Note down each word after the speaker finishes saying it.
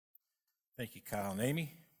Thank you, Kyle and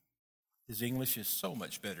Amy. His English is so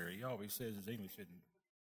much better. He always says his English isn't.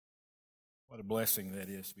 What a blessing that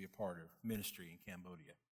is to be a part of ministry in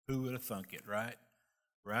Cambodia. Who would have thunk it, right?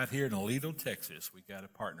 Right here in Aledo, Texas, we got a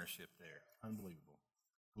partnership there. Unbelievable.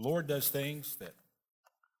 The Lord does things that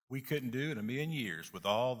we couldn't do in a million years with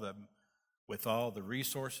all the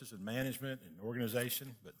resources and management and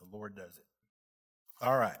organization, but the Lord does it.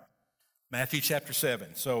 All right. Matthew chapter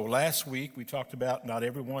 7. So last week we talked about not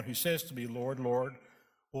everyone who says to me, Lord, Lord,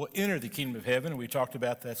 will enter the kingdom of heaven. We talked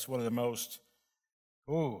about that's one of the most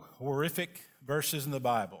horrific verses in the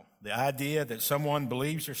Bible. The idea that someone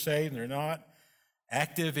believes they're saved and they're not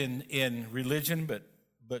active in religion, but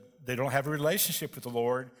they don't have a relationship with the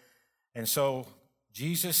Lord. And so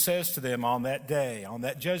Jesus says to them on that day, on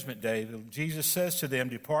that judgment day, Jesus says to them,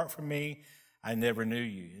 depart from me, I never knew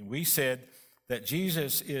you. And we said that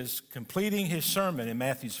Jesus is completing his sermon in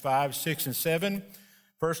Matthews 5, 6, and 7,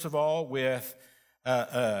 first of all, with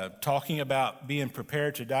talking about being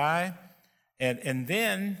prepared to die. And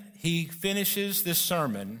then he finishes this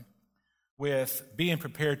sermon with being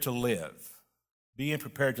prepared to live. Being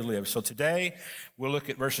prepared to live. So today, we'll look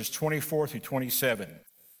at verses 24 through 27.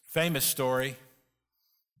 Famous story.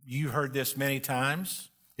 You've heard this many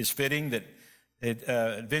times. It's fitting that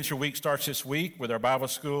Adventure Week starts this week with our Bible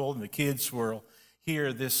school, and the kids will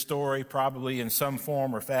hear this story probably in some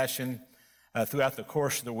form or fashion throughout the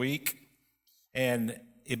course of the week. And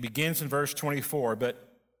it begins in verse 24.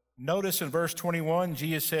 But notice in verse 21,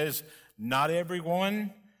 Jesus says, not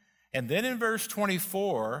everyone. And then in verse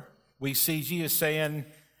 24, we see Jesus saying,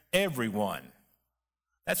 everyone.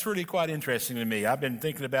 That's really quite interesting to me. I've been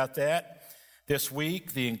thinking about that this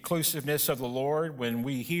week, the inclusiveness of the Lord when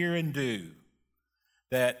we hear and do.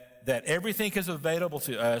 That everything is available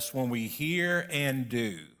to us when we hear and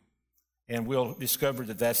do. And we'll discover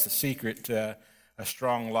that that's the secret to a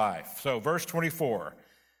strong life. So verse 24,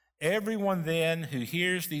 everyone then who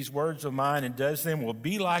hears these words of mine and does them will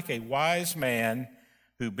be like a wise man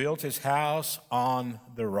who built his house on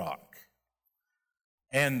the rock.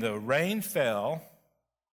 And the rain fell,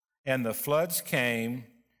 and the floods came,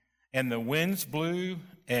 and the winds blew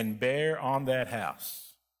and bare on that house.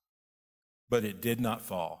 But it did not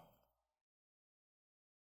fall,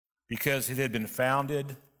 because it had been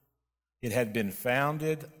founded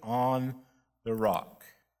on the rock.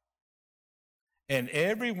 And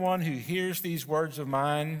everyone who hears these words of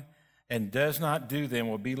mine and does not do them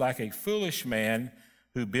will be like a foolish man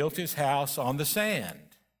who built his house on the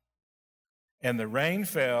sand. And the rain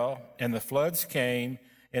fell, and the floods came,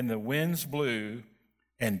 and the winds blew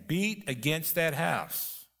and beat against that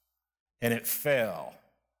house, and it fell,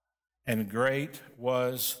 and great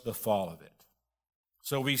was the fall of it.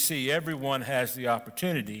 So we see everyone has the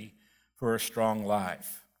opportunity for a strong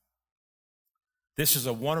life. This is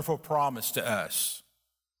a wonderful promise to us.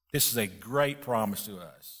 This is a great promise to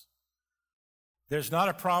us. There's not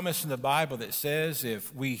a promise in the Bible that says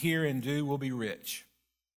if we hear and do, we'll be rich.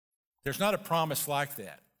 There's not a promise like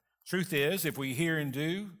that. Truth is, if we hear and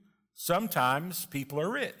do, sometimes people are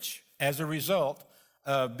rich as a result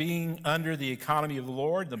of being under the economy of the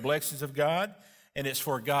Lord, the blessings of God, and it's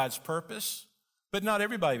for God's purpose. But not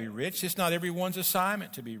everybody be rich. It's not everyone's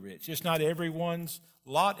assignment to be rich. It's not everyone's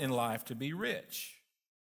lot in life to be rich.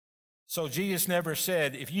 So Jesus never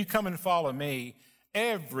said, if you come and follow me,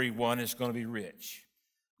 everyone is going to be rich.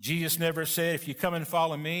 Jesus never said, if you come and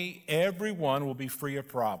follow me, everyone will be free of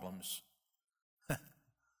problems.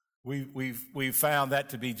 We've found that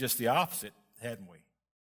to be just the opposite, hadn't we?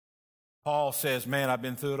 Paul says, man, I've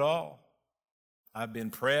been through it all. I've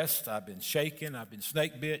been pressed, I've been shaken, I've been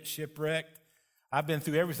snake bit, shipwrecked. I've been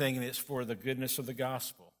through everything, and it's for the goodness of the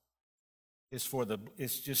gospel.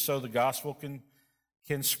 It's just so the gospel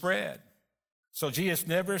can spread. So Jesus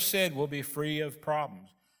never said we'll be free of problems.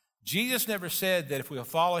 Jesus never said that if we'll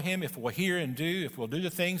follow him, if we'll hear and do, if we'll do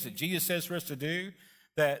the things that Jesus says for us to do,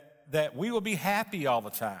 that we will be happy all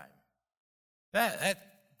the time.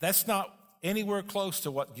 That's not anywhere close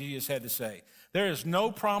to what Jesus had to say. There is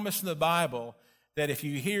no promise in the Bible that if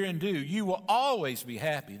you hear and do, you will always be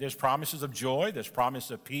happy. There's promises of joy. There's promise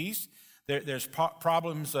of peace. There's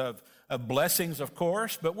problems of blessings, of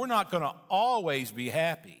course, but we're not going to always be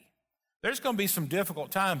happy. There's going to be some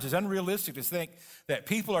difficult times. It's unrealistic to think that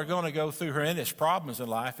people are going to go through horrendous problems in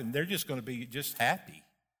life and they're just going to be just happy.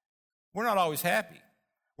 We're not always happy.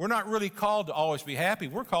 We're not really called to always be happy.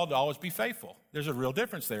 We're called to always be faithful. There's a real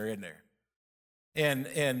difference there, isn't there?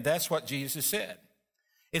 And that's what Jesus said.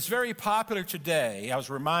 It's very popular today. I was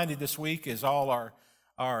reminded this week as all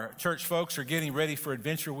our church folks are getting ready for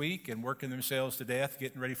Adventure Week and working themselves to death,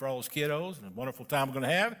 getting ready for all those kiddos and a wonderful time we're going to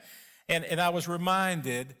have. And I was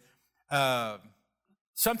reminded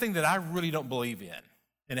something that I really don't believe in,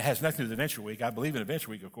 and it has nothing to do with Adventure Week. I believe in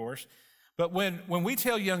Adventure Week, of course. But when we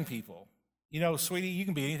tell young people, sweetie, you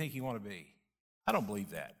can be anything you want to be, I don't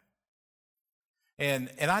believe that. And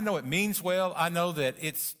I know it means well. I know that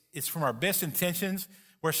it's from our best intentions.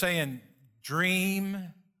 We're saying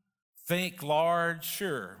dream, think large.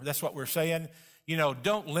 Sure, that's what we're saying.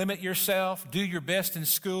 Don't limit yourself. Do your best in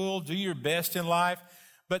school. Do your best in life.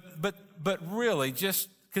 But really, just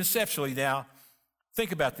conceptually now,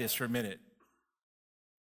 think about this for a minute.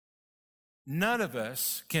 None of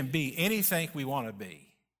us can be anything we want to be.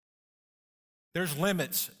 There's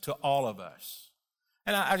limits to all of us.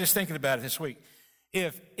 And I just thinking about it this week.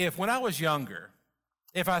 If when I was younger,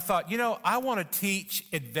 if I thought, I want to teach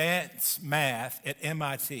advanced math at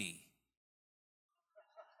MIT,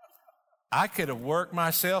 I could have worked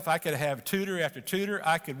myself. I could have tutor after tutor.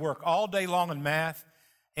 I could work all day long in math,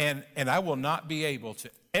 and I will not be able to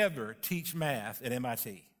ever teach math at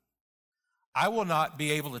MIT. I will not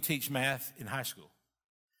be able to teach math in high school.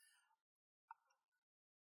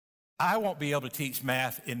 I won't be able to teach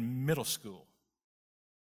math in middle school.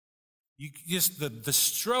 Just the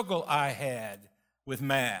struggle I had with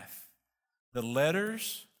math, the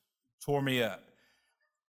letters tore me up.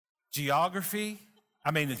 The geometry,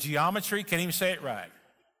 can't even say it right.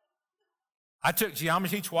 I took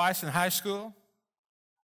geometry twice in high school.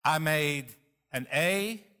 I made an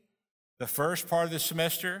A the first part of the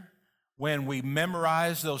semester when we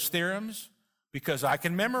memorized those theorems because I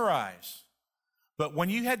can memorize. But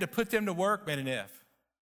when you had to put them to work, man,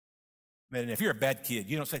 if you're a bad kid,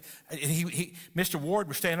 you don't say, Mr. Ward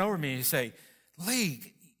was standing over me and he'd say,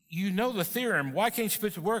 Lee, you know the theorem. Why can't you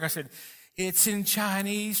put it to work? I said, it's in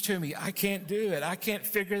Chinese to me. I can't do it. I can't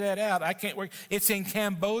figure that out. I can't work. It's in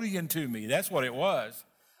Cambodian to me. That's what it was.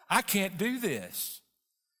 I can't do this.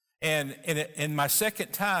 And in my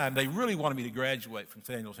second time, they really wanted me to graduate from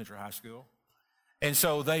Daniel Central High School. And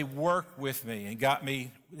so they worked with me and got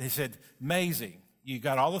me, they said, amazing. You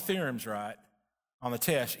got all the theorems right on the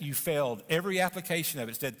test. You failed every application of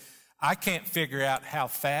it. It said, I can't figure out how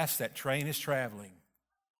fast that train is traveling.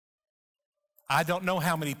 I don't know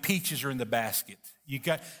how many peaches are in the basket. You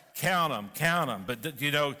got count them.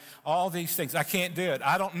 But all these things, I can't do it.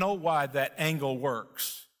 I don't know why that angle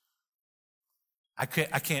works. I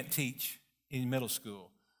can't teach in middle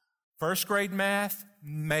school. First grade math,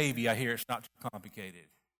 maybe I hear it's not too complicated.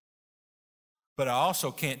 But I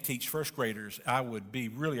also can't teach first graders. I would be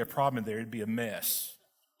really a problem there. It'd be a mess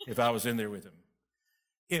if I was in there with them.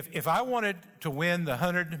 If I wanted to win the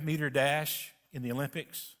 100-meter dash in the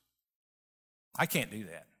Olympics, I can't do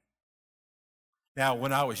that. Now,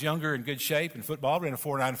 when I was younger in good shape in football, I ran a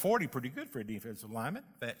 4.940, pretty good for a defensive lineman,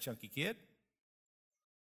 fat, chunky kid.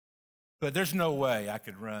 But there's no way I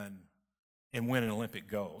could run and win an Olympic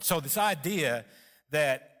gold. So this idea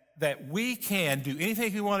that we can do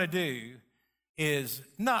anything we want to do is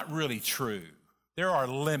not really true. There are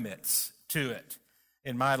limits to it.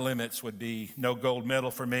 And my limits would be no gold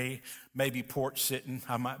medal for me, maybe porch sitting.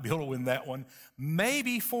 I might be able to win that one.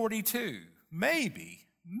 Maybe 42. Maybe.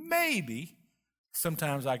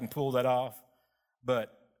 Sometimes I can pull that off,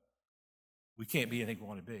 but we can't be anything we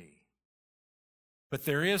want to be. But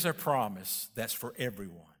there is a promise that's for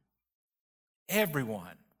everyone.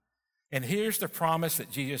 Everyone. And here's the promise that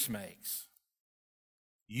Jesus makes.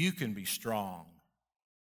 You can be strong.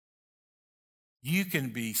 You can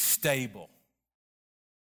be stable.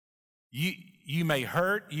 You may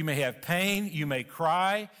hurt, you may have pain, you may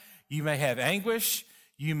cry, you may have anguish,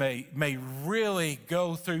 you may really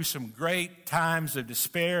go through some great times of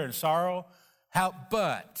despair and sorrow.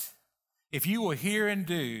 But if you will hear and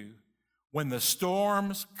do, when the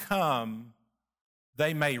storms come,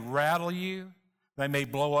 they may rattle you, they may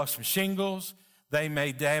blow off some shingles, they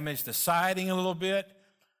may damage the siding a little bit,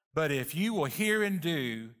 but if you will hear and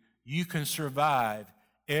do, you can survive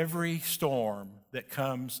every storm that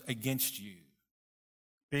comes against you.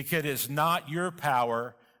 Because it is not your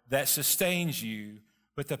power that sustains you,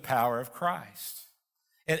 but the power of Christ.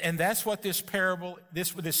 And that's what this parable,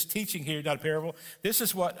 this teaching here, not a parable, this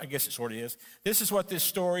is what, I guess it sort of is, this is what this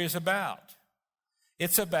story is about.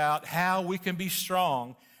 It's about how we can be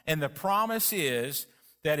strong. And the promise is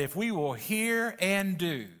that if we will hear and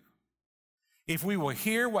do, if we will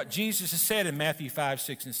hear what Jesus has said in Matthew 5,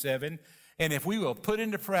 6, and 7, and if we will put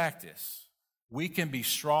into practice, we can be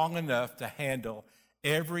strong enough to handle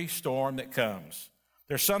every storm that comes.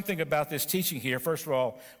 There's something about this teaching here. First of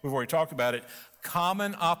all, we've already talked about it.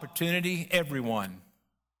 Common opportunity, everyone.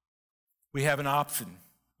 We have an option.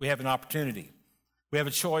 We have an opportunity. We have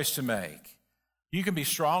a choice to make. You can be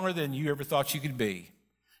stronger than you ever thought you could be.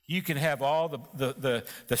 You can have all the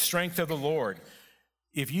strength of the Lord.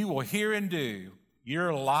 If you will hear and do,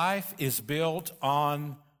 your life is built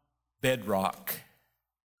on bedrock,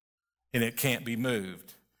 and it can't be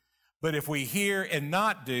moved. But if we hear and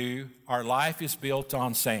not do, our life is built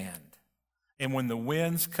on sand. And when the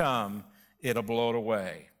winds come, it'll blow it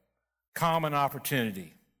away. Common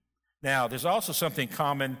opportunity. Now, there's also something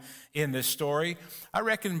common in this story. I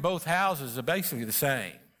reckon both houses are basically the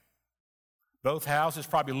same. Both houses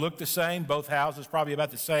probably look the same. Both houses probably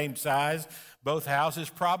about the same size. Both houses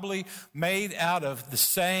probably made out of the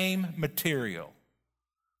same material.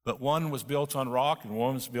 But one was built on rock and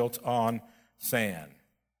one was built on sand.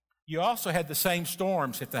 You also had the same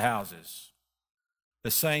storms hit the houses.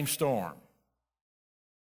 The same storm.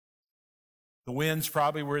 The winds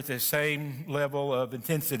probably were at the same level of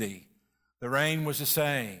intensity. The rain was the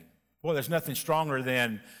same. Well, there's nothing stronger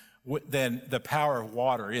than the power of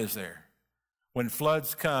water, is there? When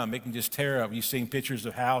floods come, it can just tear up. You've seen pictures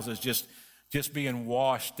of houses just being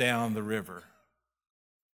washed down the river.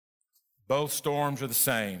 Both storms are the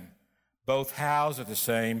same. Both houses are the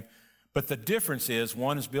same. But the difference is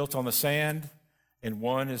one is built on the sand and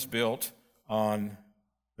one is built on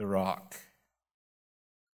the rock.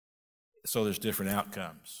 So there's different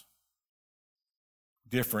outcomes.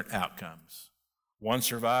 Different outcomes. One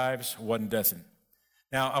survives, one doesn't.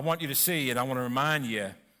 Now, I want you to see, and I want to remind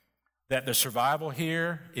you, that the survival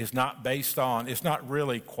here is not based on, it's not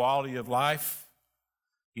really quality of life.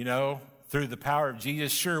 You know, through the power of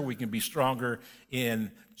Jesus, sure, we can be stronger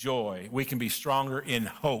in joy. We can be stronger in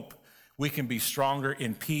hope. We can be stronger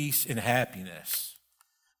in peace and happiness.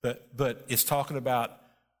 But it's talking about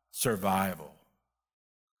survival.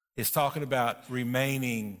 It's talking about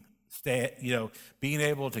remaining, being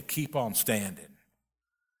able to keep on standing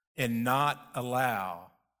and not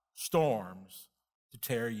allow storms to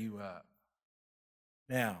tear you up.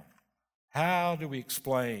 Now, how do we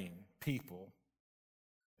explain people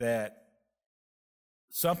that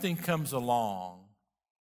something comes along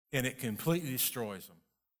and it completely destroys them?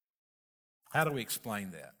 How do we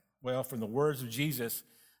explain that? Well, from the words of Jesus,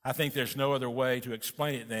 I think there's no other way to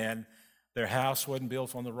explain it than their house wasn't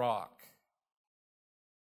built on the rock.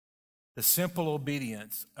 The simple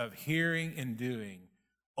obedience of hearing and doing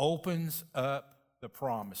opens up the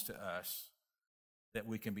promise to us that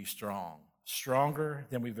we can be strong, stronger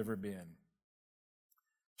than we've ever been.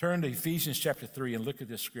 Turn to Ephesians chapter 3 and look at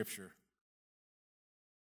this scripture.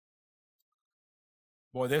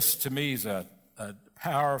 Boy, this to me is a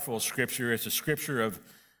powerful scripture. It's a scripture of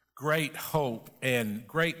great hope and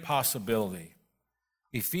great possibility.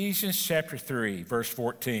 Ephesians chapter 3, verse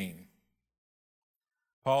 14.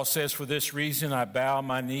 Paul says, "For this reason I bow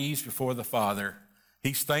my knees before the Father."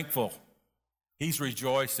 He's thankful. He's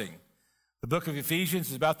rejoicing. The book of Ephesians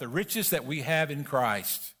is about the riches that we have in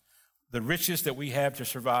Christ, the riches that we have to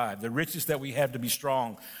survive, the riches that we have to be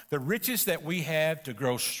strong, the riches that we have to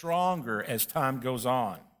grow stronger as time goes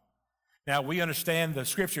on. Now, we understand the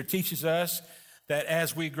scripture teaches us that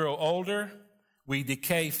as we grow older, we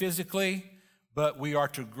decay physically, but we are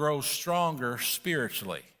to grow stronger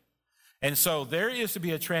spiritually. And so there is to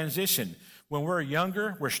be a transition. When we're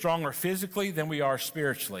younger, we're stronger physically than we are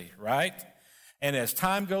spiritually, right? And as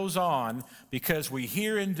time goes on, because we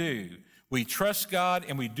hear and do, we trust God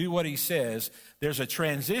and we do what he says, there's a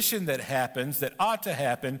transition that happens that ought to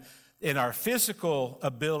happen, and our physical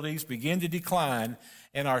abilities begin to decline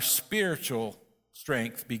and our spiritual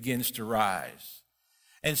strength begins to rise.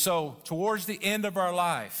 And so towards the end of our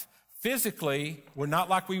life, physically, we're not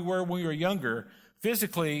like we were when we were younger.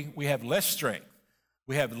 Physically, we have less strength.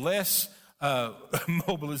 We have less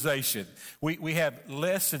mobilization. We have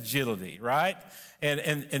less agility, right?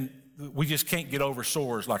 And we just can't get over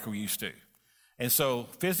sores like we used to. And so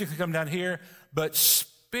physically come down here, but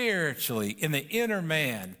spiritually, in the inner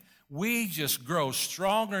man, we just grow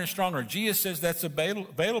stronger and stronger. Jesus says that's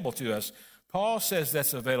available to us. Paul says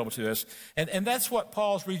that's available to us. And that's what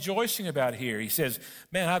Paul's rejoicing about here. He says,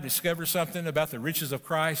 man, I've discovered something about the riches of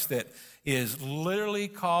Christ that is literally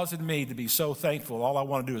causing me to be so thankful. All I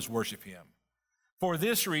want to do is worship him. For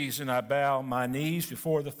this reason, I bow my knees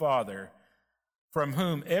before the Father, from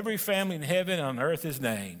whom every family in heaven and on earth is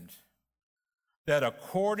named, that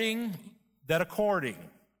according,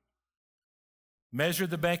 measure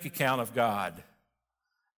the bank account of God,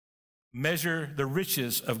 measure the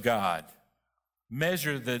riches of God,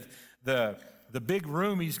 measure the big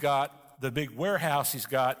room he's got, the big warehouse he's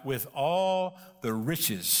got with all the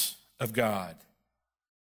riches of God.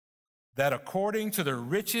 That according to the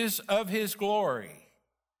riches of his glory,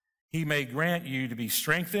 he may grant you to be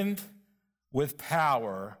strengthened with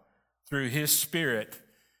power through his Spirit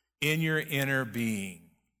in your inner being.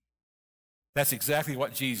 That's exactly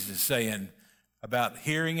what Jesus is saying about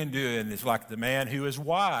hearing and doing. It's like the man who is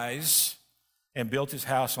wise and built his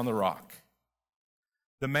house on the rock.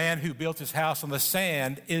 The man who built his house on the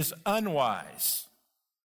sand is unwise.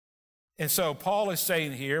 And so Paul is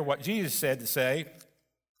saying here what Jesus said to say.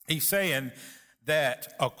 He's saying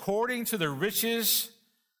that according to the riches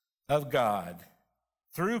of God,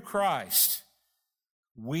 through Christ,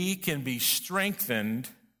 we can be strengthened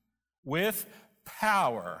with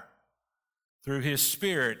power through his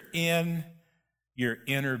Spirit in your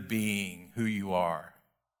inner being, who you are.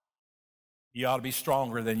 You ought to be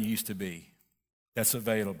stronger than you used to be. That's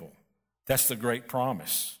available. That's the great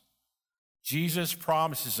promise. Jesus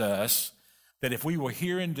promises us that if we will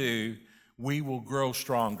hear and do, we will grow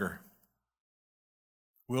stronger.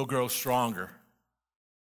 We'll grow stronger.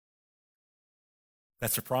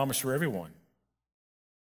 That's a promise for everyone.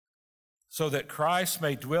 So that Christ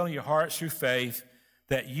may dwell in your hearts through faith,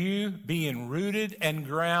 that you, being rooted and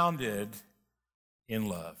grounded in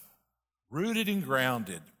love. Rooted and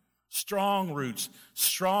grounded. Strong roots,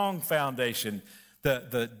 strong foundation.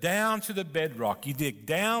 The down to the bedrock. You dig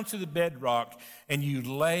down to the bedrock and you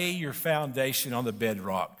lay your foundation on the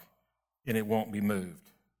bedrock and it won't be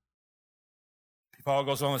moved. Paul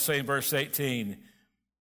goes on to say in verse 18,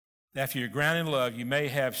 after you're grounded in love, you may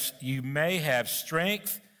have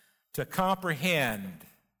strength to comprehend.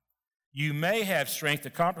 You may have strength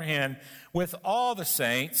to comprehend with all the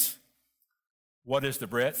saints what is the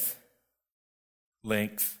breadth,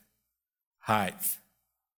 length, height,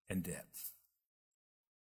 and depth.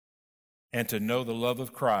 And to know the love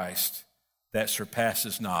of Christ that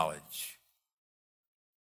surpasses knowledge,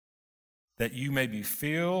 that you may be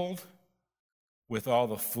filled with all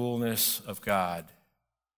the fullness of God.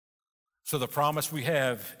 So the promise we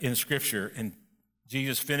have in Scripture, and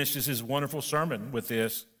Jesus finishes his wonderful sermon with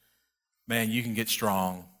this, man, you can get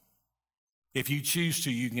strong. If you choose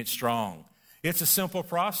to, you can get strong. It's a simple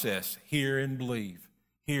process. Hear and believe.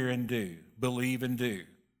 Hear and do. Believe and do.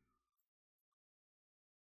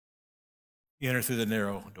 Enter through the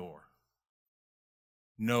narrow door.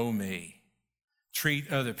 Know me.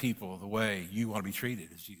 Treat other people the way you want to be treated,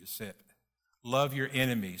 as Jesus said. Love your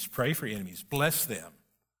enemies. Pray for your enemies. Bless them.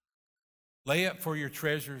 Lay up for your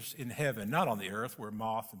treasures in heaven, not on the earth where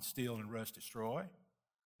moth and steel and rust destroy,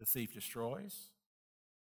 the thief destroys.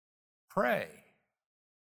 Pray.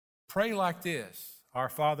 Pray like this. Our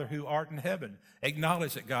Father who art in heaven.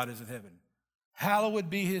 Acknowledge that God is in heaven.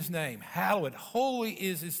 Hallowed be his name. Hallowed, holy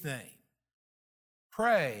is his name.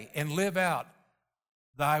 Pray and live out,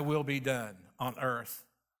 thy will be done on earth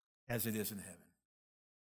as it is in heaven.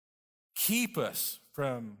 Keep us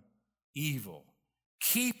from evil.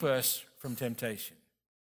 Keep us from temptation.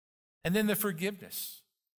 And then the forgiveness.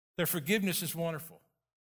 The forgiveness is wonderful.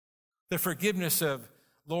 The forgiveness of,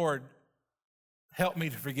 Lord, help me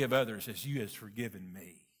to forgive others as you have forgiven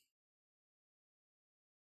me.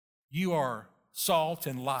 You are salt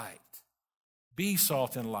and light. Be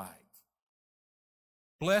salt and light.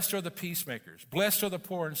 Blessed are the peacemakers. Blessed are the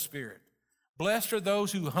poor in spirit. Blessed are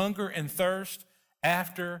those who hunger and thirst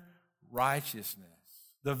after righteousness.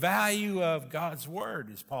 The value of God's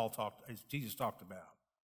word, as Jesus talked about.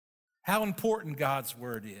 How important God's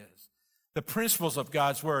word is. The principles of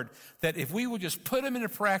God's word, that if we would just put them into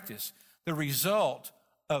practice, the result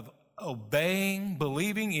of obeying,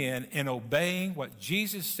 believing in, and obeying what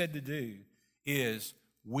Jesus said to do is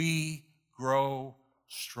we grow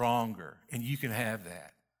stronger. And you can have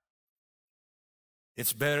that.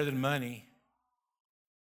 It's better than money.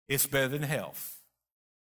 It's better than health.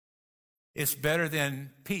 It's better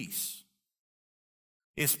than peace.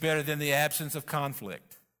 It's better than the absence of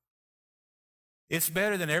conflict. It's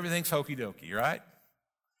better than everything's hokey-dokey, right?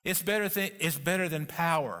 It's better than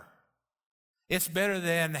power. It's better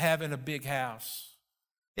than having a big house.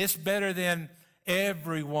 It's better than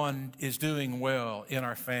everyone is doing well in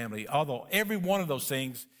our family. Although every one of those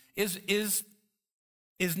things is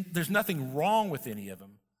there's nothing wrong with any of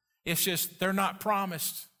them. It's just they're not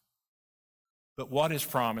promised. But what is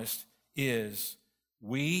promised is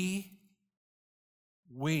we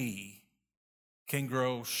can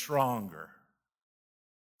grow stronger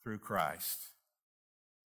through Christ.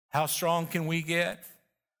 How strong can we get?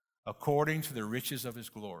 According to the riches of his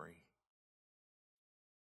glory.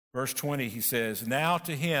 Verse 20, he says, now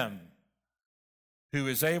to him who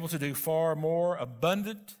is able to do far more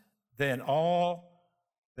abundant than all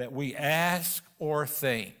that we ask or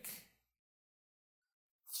think.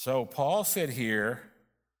 So Paul said here,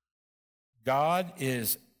 God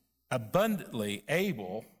is abundantly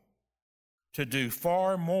able to do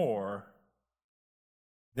far more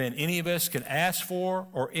than any of us can ask for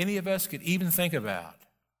or any of us could even think about.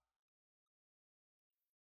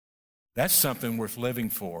 That's something worth living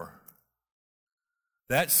for.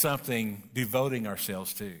 That's something devoting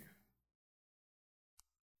ourselves to.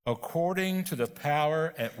 According to the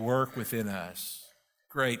power at work within us,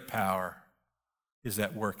 great power is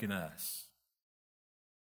at work in us.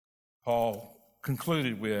 Paul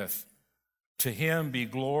concluded with, to him be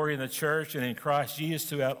glory in the church and in Christ Jesus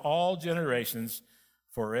throughout all generations,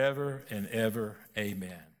 forever and ever.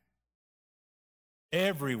 Amen.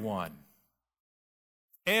 Everyone.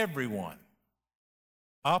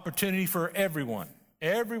 Opportunity for everyone.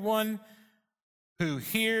 Everyone who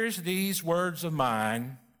hears these words of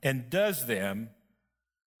mine and does them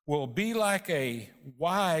will be like a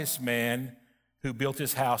wise man who built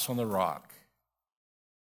his house on the rock.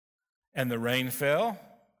 And the rain fell,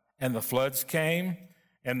 and the floods came,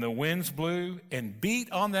 and the winds blew and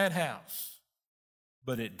beat on that house,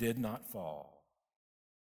 but it did not fall,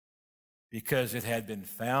 because it had been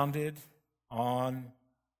founded on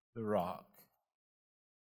the rock.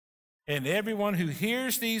 And everyone who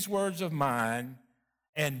hears these words of mine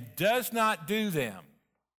and does not do them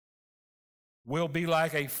will be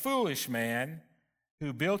like a foolish man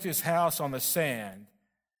who built his house on the sand,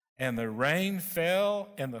 and the rain fell,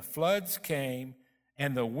 and the floods came,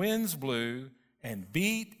 and the winds blew and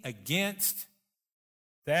beat against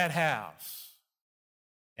that house,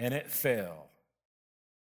 and it fell,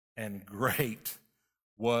 and great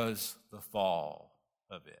was the fall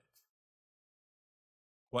of it.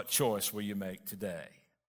 What choice will you make today?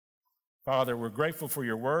 Father, we're grateful for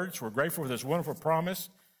your words. We're grateful for this wonderful promise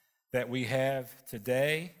that we have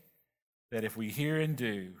today, that if we hear and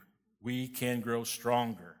do, we can grow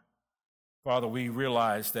stronger. Father, we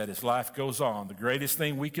realize that as life goes on, the greatest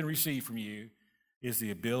thing we can receive from you is the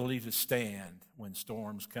ability to stand when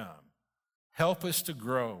storms come. Help us to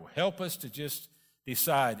grow. Help us to just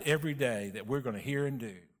decide every day that we're going to hear and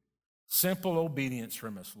do. Simple obedience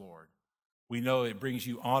from us, Lord. We know it brings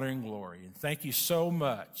you honor and glory. And thank you so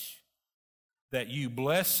much that you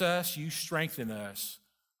bless us, you strengthen us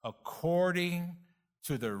according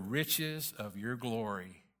to the riches of your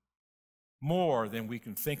glory. More than we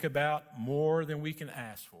can think about, more than we can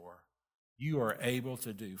ask for. You are able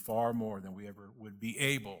to do far more than we ever would be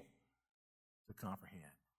able to comprehend.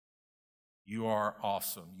 You are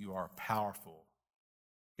awesome. You are powerful.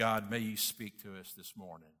 God, may you speak to us this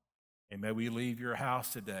morning. And may we leave your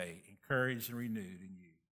house today encouraged and renewed in you.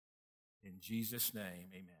 In Jesus' name,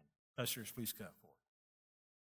 amen. Ushers, please come.